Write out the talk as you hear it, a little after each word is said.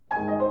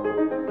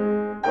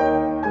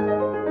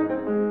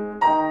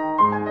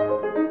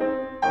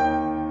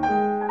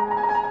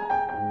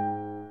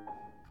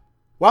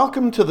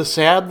Welcome to the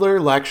Sadler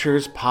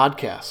Lectures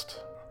podcast.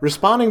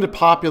 Responding to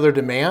popular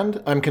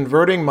demand, I'm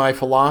converting my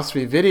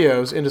philosophy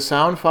videos into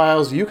sound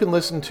files you can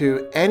listen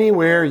to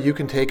anywhere you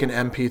can take an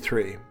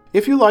MP3.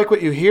 If you like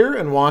what you hear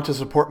and want to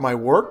support my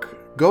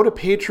work, go to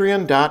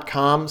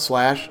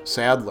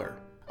patreon.com/Sadler.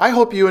 I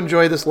hope you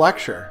enjoy this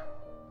lecture.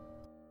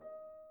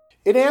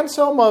 In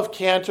Anselm of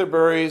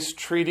Canterbury's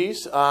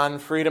treatise on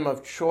freedom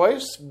of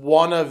choice,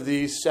 one of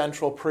the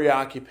central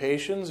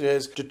preoccupations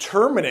is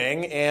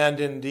determining and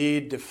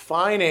indeed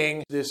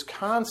defining this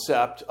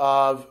concept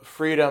of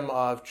freedom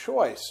of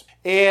choice.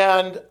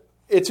 And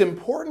it's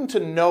important to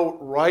note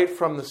right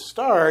from the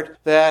start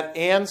that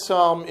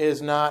Anselm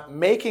is not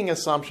making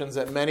assumptions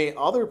that many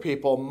other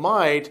people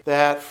might,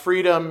 that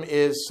freedom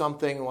is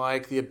something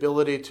like the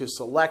ability to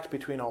select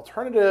between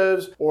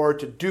alternatives or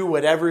to do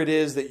whatever it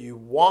is that you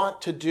want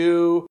to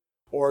do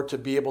or to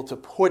be able to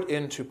put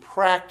into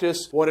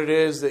practice what it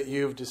is that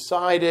you've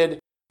decided.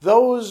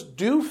 Those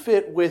do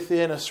fit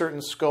within a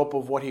certain scope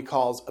of what he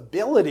calls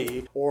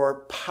ability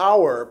or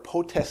power,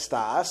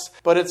 potestas,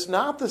 but it's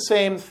not the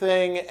same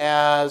thing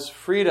as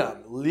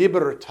freedom,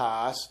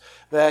 libertas,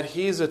 that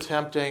he's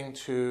attempting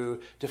to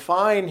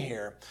define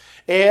here.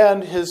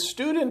 And his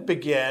student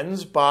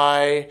begins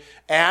by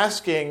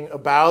asking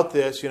about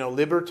this,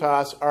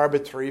 libertas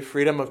arbitri,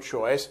 freedom of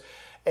choice,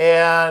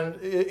 and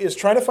is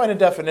trying to find a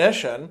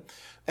definition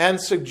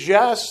and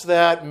suggests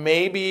that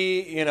maybe,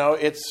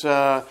 it's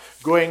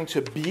going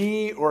to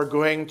be or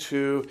going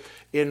to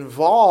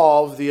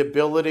involve the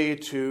ability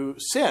to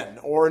sin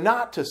or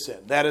not to sin.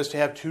 That is, to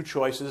have two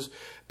choices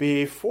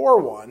before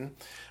one.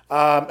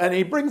 And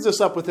he brings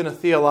this up within a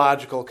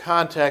theological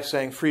context,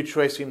 saying free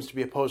choice seems to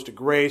be opposed to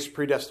grace,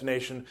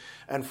 predestination,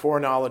 and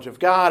foreknowledge of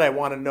God. I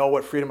want to know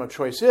what freedom of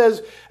choice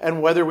is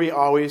and whether we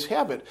always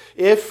have it.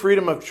 If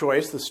freedom of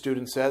choice, the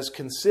student says,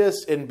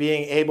 consists in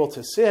being able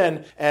to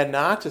sin and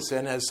not to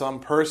sin, as some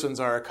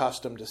persons are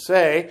accustomed to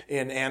say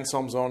in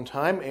Anselm's own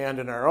time and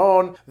in our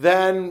own,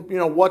 then,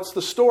 what's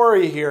the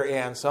story here,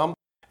 Anselm?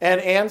 And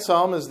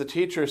Anselm, as the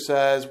teacher,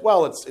 says,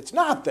 well, it's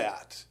not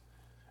that.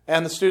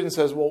 And the student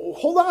says, well,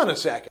 hold on a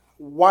second.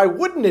 Why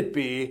wouldn't it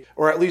be,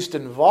 or at least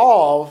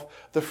involve,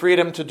 the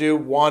freedom to do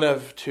one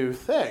of two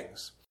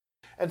things?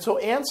 And so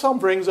Anselm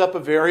brings up a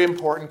very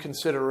important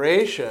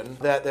consideration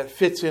that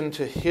fits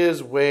into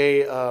his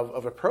way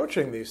of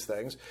approaching these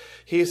things.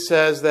 He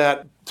says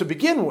that, to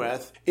begin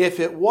with, if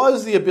it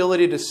was the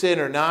ability to sin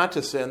or not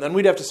to sin, then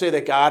we'd have to say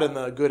that God and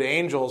the good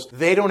angels,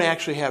 they don't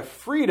actually have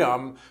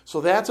freedom,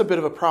 so that's a bit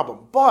of a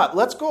problem. But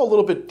let's go a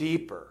little bit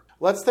deeper.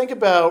 Let's think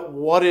about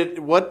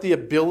what the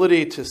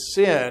ability to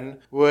sin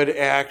would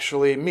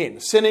actually mean.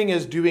 Sinning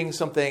is doing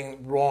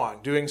something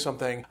wrong, doing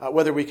something,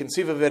 whether we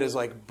conceive of it as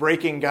like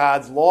breaking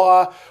God's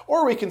law,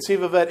 or we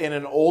conceive of it in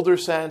an older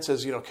sense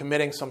as,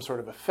 committing some sort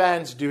of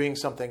offense, doing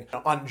something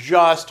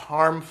unjust,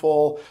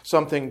 harmful,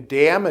 something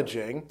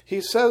damaging.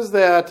 He says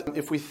that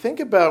if we think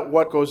about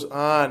what goes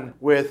on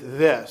with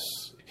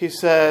this, he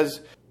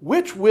says,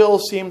 which will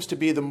seems to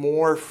be the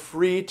more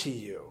free to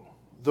you?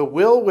 The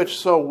will which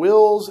so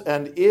wills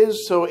and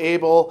is so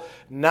able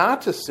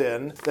not to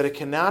sin that it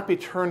cannot be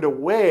turned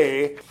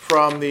away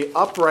from the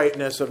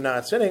uprightness of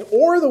not sinning,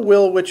 or the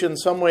will which in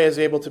some way is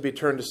able to be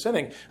turned to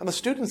sinning. And the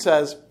student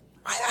says,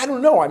 I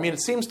don't know. It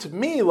seems to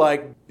me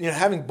like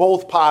having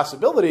both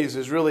possibilities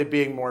is really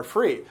being more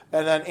free.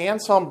 And then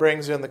Anselm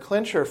brings in the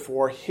clincher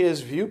for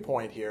his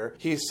viewpoint here.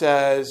 He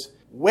says,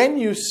 when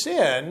you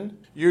sin,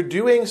 you're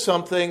doing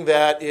something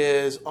that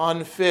is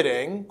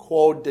unfitting,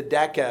 quod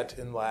dedecet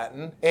in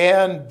Latin,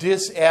 and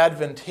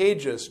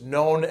disadvantageous,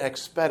 non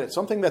expedit,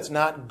 something that's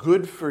not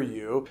good for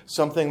you,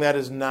 something that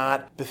is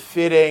not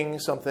befitting,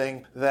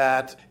 something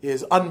that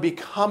is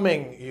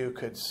unbecoming, you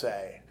could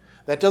say.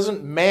 That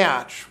doesn't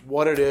match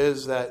what it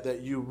is that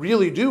you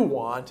really do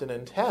want and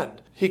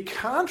intend. He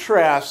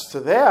contrasts to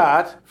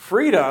that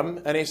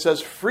freedom, and he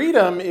says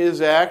freedom is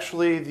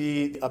actually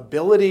the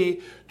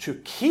ability to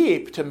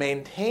keep, to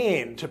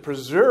maintain, to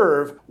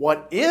preserve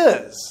what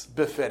is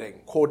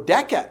befitting, quod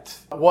decet,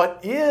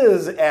 what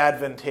is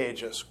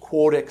advantageous,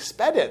 quod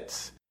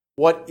expedit,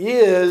 what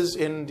is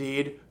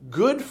indeed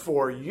good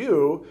for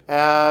you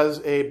as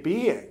a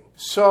being.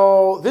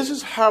 So this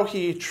is how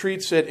he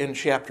treats it in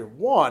chapter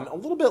 1. A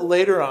little bit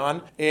later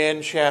on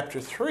in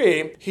chapter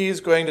 3, he's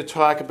going to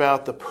talk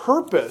about the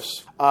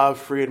purpose of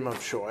freedom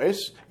of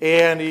choice.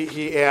 And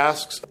he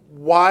asks,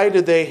 why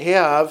did they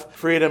have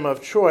freedom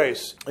of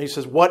choice? And he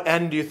says, what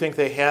end do you think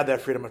they had that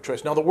freedom of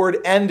choice? Now, the word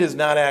end is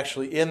not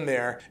actually in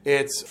there.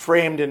 It's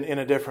framed in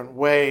a different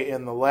way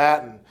in the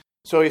Latin.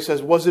 So he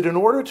says, was it in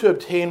order to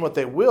obtain what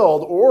they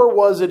willed, or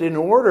was it in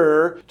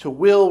order to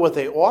will what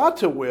they ought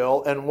to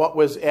will and what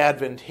was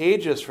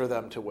advantageous for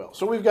them to will?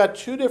 So we've got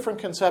two different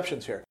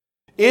conceptions here.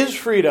 Is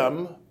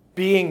freedom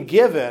being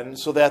given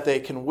so that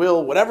they can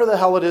will whatever the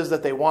hell it is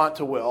that they want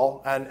to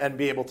will and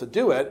be able to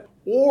do it?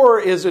 Or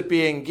is it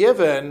being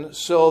given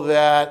so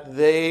that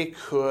they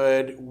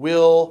could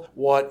will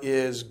what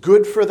is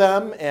good for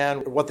them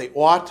and what they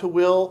ought to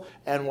will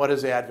and what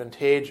is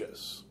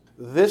advantageous?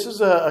 This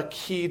is a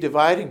key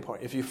dividing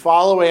point. If you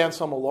follow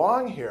Anselm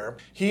along here,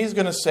 he's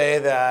going to say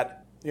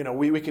that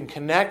we can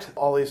connect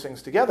all these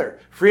things together.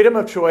 Freedom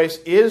of choice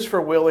is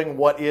for willing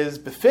what is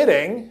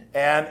befitting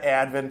and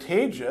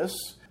advantageous.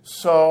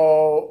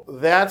 So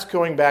that's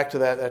going back to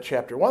that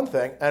chapter 1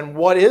 thing. And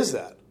what is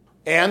that?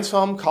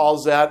 Anselm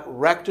calls that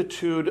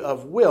rectitude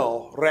of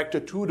will,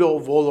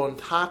 rectitudo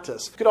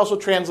voluntatis. You could also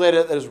translate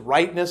it as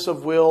rightness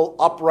of will,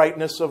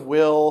 uprightness of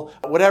will,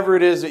 whatever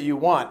it is that you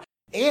want.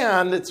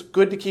 And it's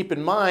good to keep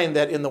in mind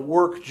that in the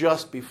work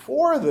just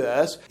before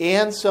this,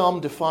 Anselm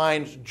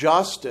defines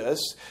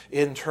justice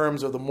in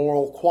terms of the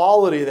moral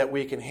quality that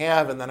we can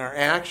have and then our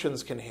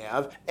actions can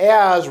have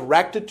as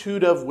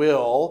rectitude of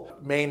will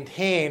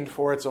maintained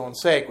for its own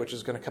sake, which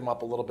is going to come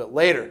up a little bit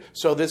later.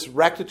 So this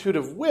rectitude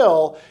of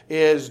will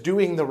is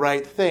doing the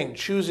right thing,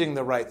 choosing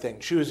the right thing,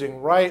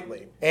 choosing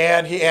rightly.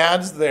 And he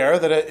adds there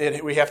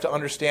that we have to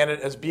understand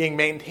it as being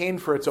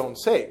maintained for its own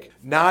sake,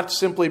 not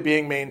simply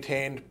being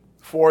maintained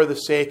for the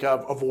sake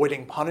of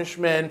avoiding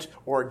punishment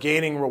or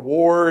gaining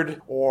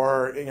reward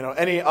or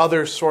any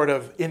other sort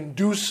of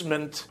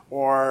inducement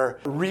or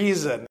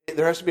reason.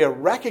 There has to be a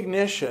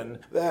recognition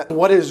that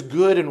what is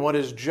good and what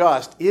is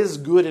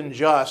good and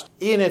just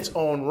in its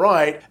own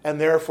right, and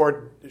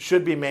therefore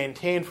should be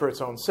maintained for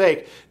its own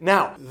sake.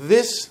 Now,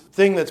 this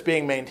thing that's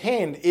being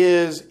maintained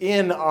is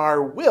in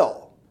our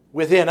will,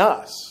 within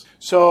us.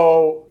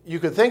 So you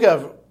could think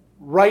of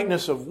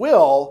rightness of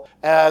will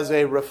as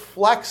a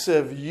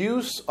reflexive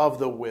use of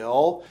the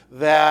will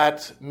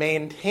that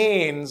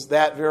maintains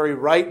that very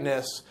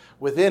rightness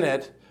within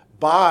it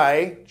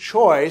by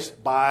choice,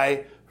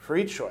 by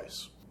free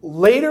choice.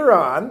 Later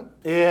on,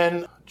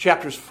 in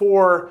chapters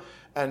 4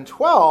 and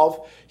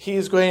 12,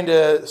 he's going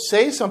to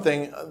say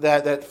something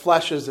that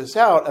fleshes this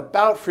out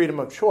about freedom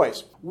of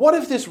choice. What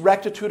if this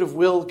rectitude of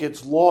will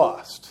gets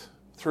lost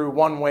through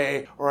one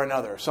way or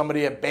another?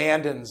 Somebody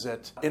abandons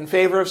it in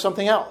favor of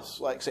something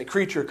else, like, say,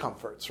 creature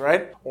comforts,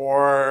 right?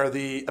 Or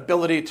the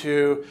ability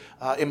to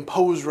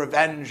impose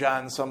revenge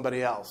on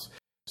somebody else.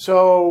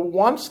 So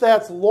once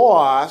that's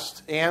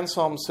lost,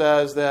 Anselm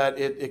says that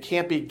it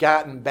can't be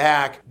gotten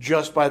back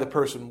just by the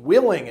person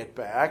willing it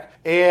back.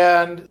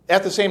 And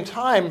at the same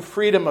time,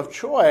 freedom of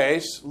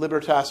choice,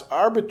 libertas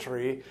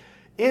arbitri,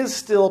 is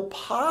still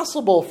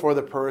possible for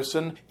the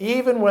person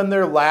even when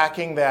they're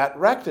lacking that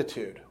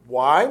rectitude.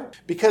 Why?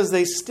 Because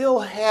they still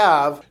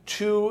have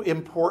two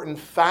important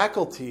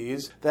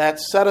faculties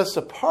that set us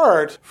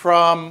apart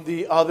from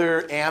the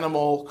other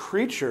animal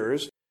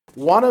creatures.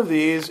 One of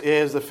these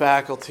is the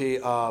faculty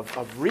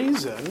of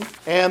reason,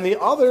 and the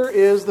other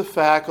is the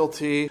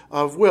faculty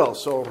of will.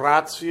 So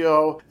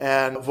ratio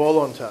and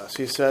voluntas.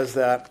 He says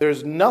that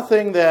there's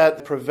nothing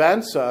that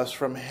prevents us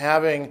from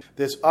having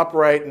this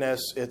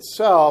uprightness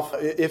itself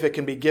if it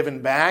can be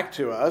given back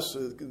to us.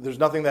 There's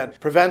nothing that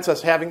prevents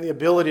us having the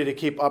ability to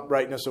keep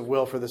uprightness of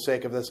will for the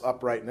sake of this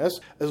uprightness.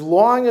 As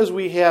long as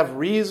we have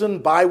reason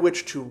by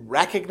which to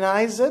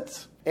recognize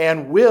it,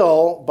 and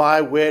will by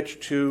which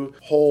to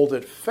hold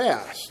it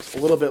fast. A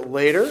little bit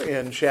later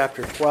in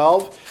chapter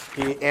 12,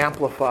 he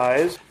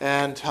amplifies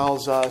and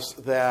tells us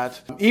that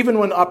even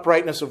when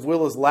uprightness of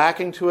will is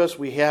lacking to us,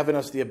 we have in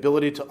us the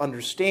ability to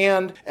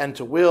understand and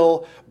to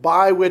will,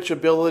 by which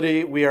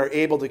ability we are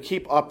able to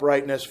keep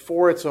uprightness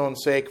for its own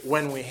sake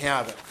when we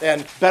have it.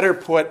 And better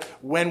put,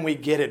 when we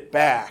get it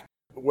back,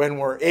 when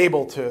we're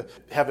able to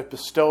have it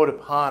bestowed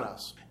upon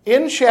us.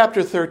 In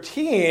chapter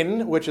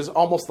 13, which is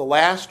almost the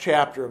last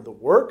chapter of the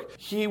work,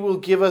 he will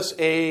give us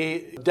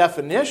a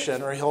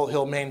definition, or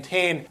he'll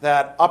maintain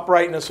that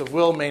uprightness of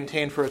will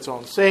maintained for its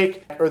own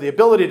sake, or the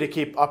ability to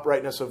keep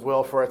uprightness of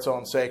will for its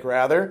own sake,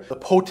 rather, the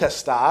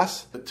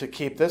potestas, to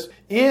keep this,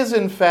 is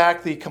in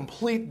fact the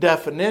complete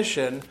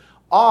definition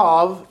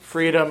of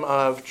freedom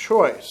of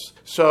choice.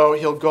 So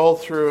he'll go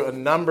through a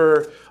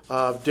number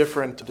of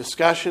different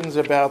discussions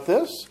about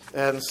this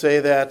and say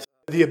that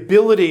the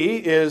ability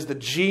is the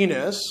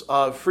genus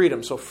of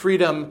freedom. So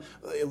freedom,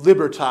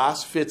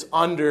 libertas, fits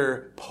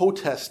under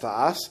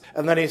potestas.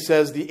 And then he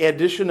says the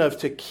addition of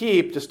to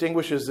keep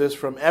distinguishes this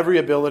from every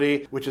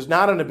ability which is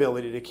not an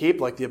ability to keep,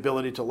 like the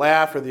ability to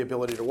laugh or the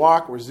ability to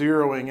walk. We're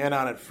zeroing in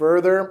on it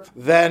further.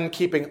 Then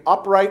keeping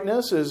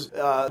uprightness is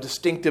a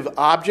distinctive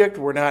object.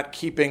 We're not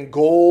keeping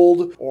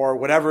gold or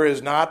whatever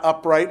is not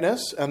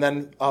uprightness. And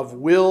then of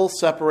will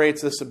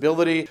separates this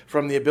ability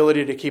from the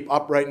ability to keep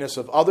uprightness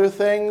of other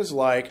things,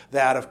 like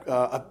that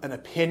of an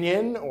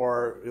opinion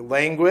or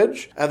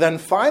language. And then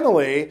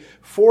finally,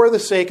 for the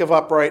sake of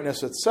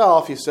uprightness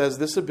itself, he says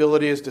this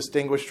ability is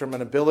distinguished from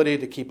an ability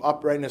to keep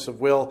uprightness of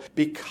will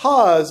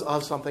because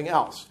of something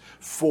else.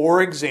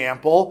 For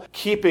example,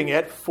 keeping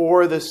it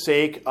for the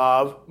sake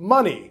of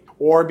money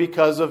or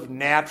because of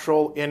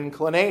natural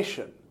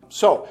inclination.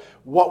 So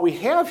what we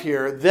have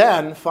here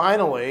then,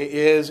 finally,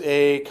 is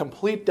a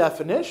complete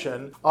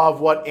definition of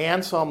what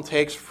Anselm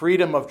takes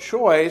freedom of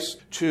choice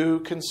to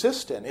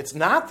consist in. It's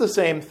not the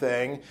same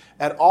thing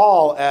at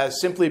all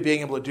as simply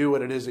being able to do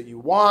what it is that you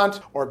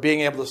want or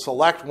being able to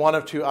select one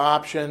of two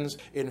options.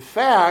 In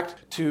fact,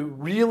 to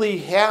really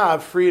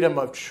have freedom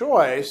of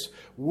choice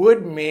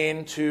would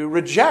mean to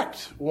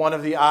reject one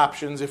of the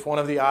options if one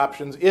of the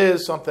options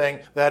is something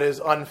that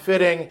is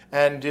unfitting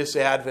and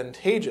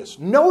disadvantageous.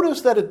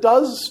 Notice that it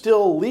does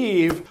still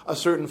leave a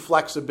certain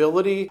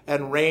flexibility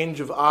and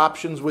range of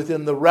options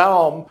within the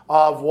realm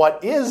of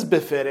what is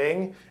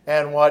befitting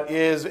and what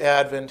is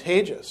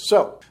advantageous.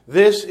 So,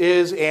 this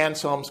is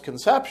Anselm's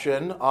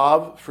conception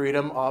of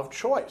freedom of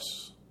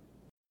choice.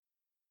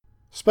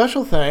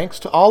 Special thanks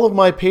to all of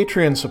my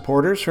Patreon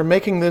supporters for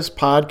making this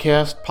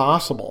podcast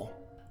possible.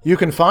 You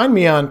can find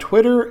me on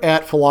Twitter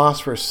at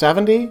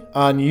Philosopher70,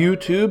 on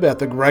YouTube at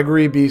the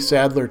Gregory B.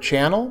 Sadler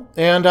channel,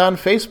 and on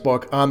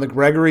Facebook on the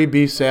Gregory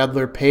B.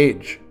 Sadler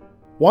page.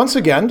 Once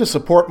again, to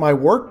support my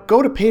work,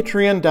 go to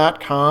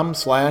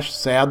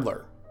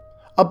patreon.com/Sadler.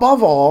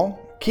 Above all,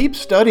 keep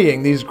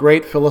studying these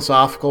great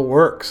philosophical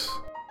works.